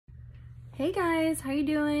Hey guys, how you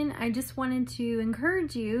doing? I just wanted to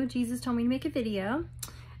encourage you. Jesus told me to make a video.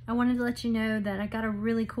 I wanted to let you know that I got a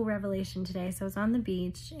really cool revelation today. So I was on the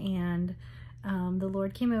beach and the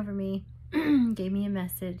Lord came over me, gave me a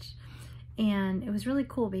message, and it was really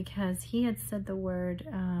cool because he had said the word,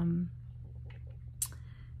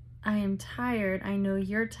 I am tired, I know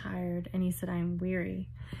you're tired, and he said, I am weary.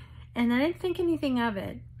 And I didn't think anything of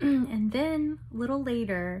it. And then a little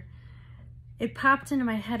later, it popped into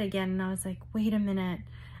my head again, and I was like, wait a minute.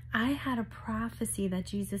 I had a prophecy that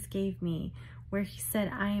Jesus gave me where he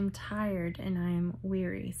said, I am tired and I am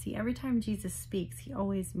weary. See, every time Jesus speaks, he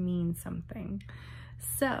always means something.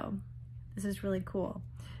 So this is really cool.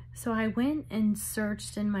 So I went and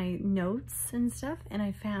searched in my notes and stuff, and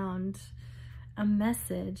I found a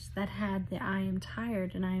message that had the I am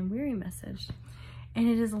tired and I am weary message. And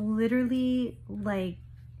it is literally like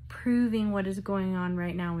proving what is going on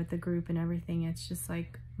right now with the group and everything. It's just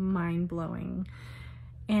like mind-blowing.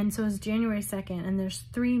 And so it's January 2nd, and there's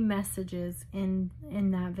 3 messages in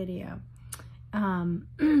that video.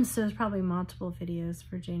 So there's probably multiple videos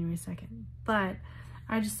for January 2nd, but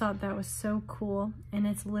I just thought that was so cool. And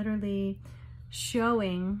it's literally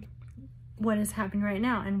showing what is happening right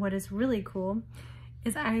now. And what is really cool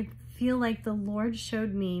is I feel like the Lord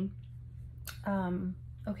showed me,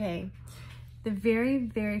 okay, the very,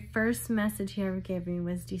 very first message he ever gave me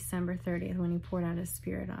was December 30th when he poured out his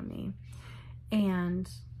spirit on me. And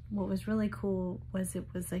what was really cool was it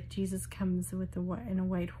was like Jesus comes with in a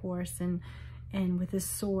white horse and with his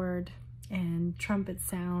sword and trumpet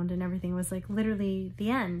sound and everything. It was like literally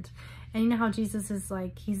the end. And you know how Jesus is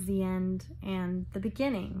like, he's the end and the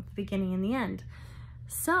beginning and the end.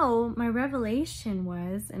 So my revelation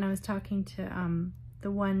was, and I was talking to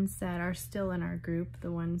the ones that are still in our group,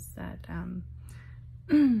 the ones that,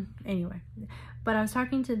 anyway, but I was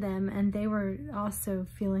talking to them and they were also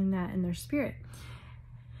feeling that in their spirit.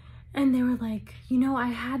 And they were like, you know, I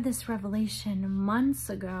had this revelation months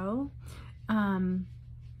ago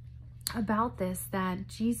about this, that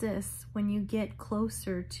Jesus, when you get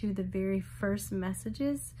closer to the very first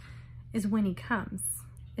messages, is when he comes.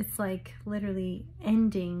 It's like literally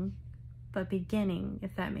ending, but beginning,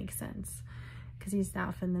 if that makes sense. Because he's the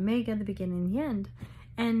Alpha and the Omega, the beginning and the end.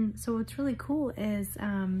 And so what's really cool is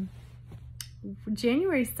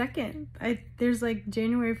January 2nd, there's like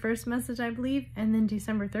January 1st message, I believe, and then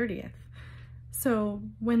December 30th. So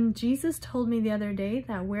when Jesus told me the other day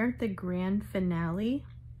that we're at the grand finale,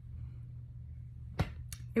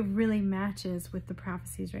 it really matches with the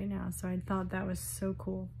prophecies right now. So I thought that was so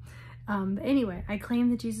cool. But anyway, I claim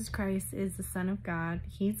that Jesus Christ is the Son of God.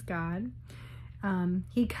 He's God.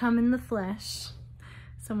 He come in the flesh.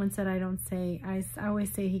 Someone said I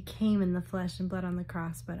always say he came in the flesh and bled on the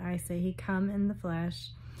cross, but I say he come in the flesh,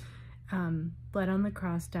 bled on the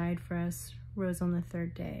cross, died for us, rose on the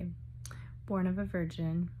 3rd day, born of a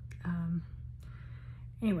virgin.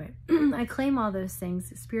 Anyway, I claim all those things.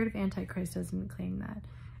 The spirit of Antichrist doesn't claim that.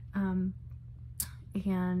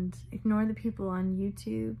 And ignore the people on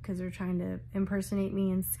YouTube because they're trying to impersonate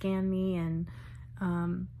me and scam me. And,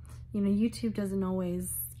 you know, YouTube doesn't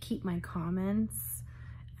always keep my comments.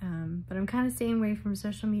 But I'm kind of staying away from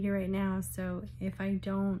social media right now. So if I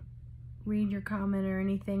don't read your comment or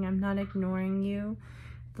anything, I'm not ignoring you.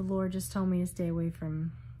 The Lord just told me to stay away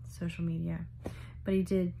from social media. But he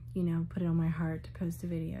did, you know, put it on my heart to post a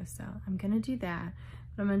video. So I'm going to do that.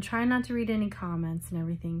 But I'm going to try not to read any comments and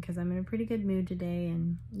everything because I'm in a pretty good mood today.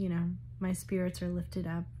 And, you know, my spirits are lifted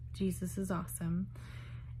up. Jesus is awesome.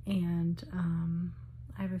 And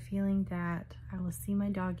I have a feeling that I will see my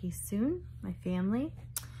doggy soon, my family,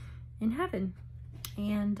 in heaven.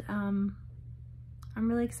 And I'm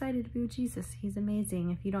really excited to be with Jesus. He's amazing.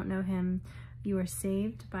 If you don't know him, you are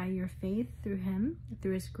saved by your faith through him,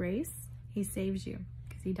 through his grace. He saves you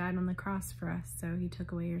because he died on the cross for us. So he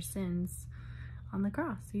took away your sins on the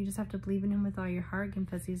cross. So you just have to believe in him with all your heart,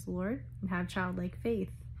 confess he's Lord, and have childlike faith.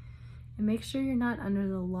 And make sure you're not under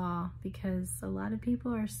the law, because a lot of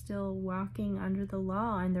people are still walking under the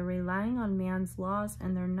law and they're relying on man's laws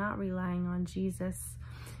and they're not relying on Jesus,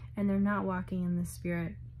 and they're not walking in the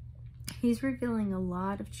Spirit. He's revealing a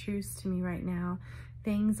lot of truths to me right now,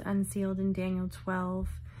 things unsealed in Daniel 12,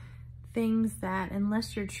 things that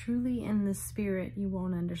unless you're truly in the Spirit, you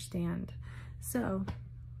won't understand. So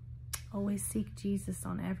always seek Jesus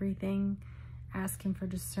on everything. Ask him for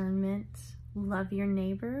discernment. Love your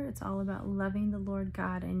neighbor. It's all about loving the Lord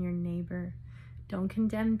God and your neighbor. Don't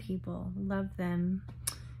condemn people. Love them.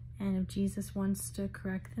 And if Jesus wants to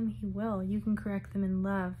correct them, he will. You can correct them in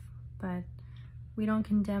love, but we don't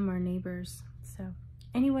condemn our neighbors. So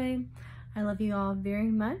anyway, I love you all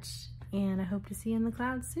very much, and I hope to see you in the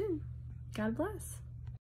clouds soon. God bless.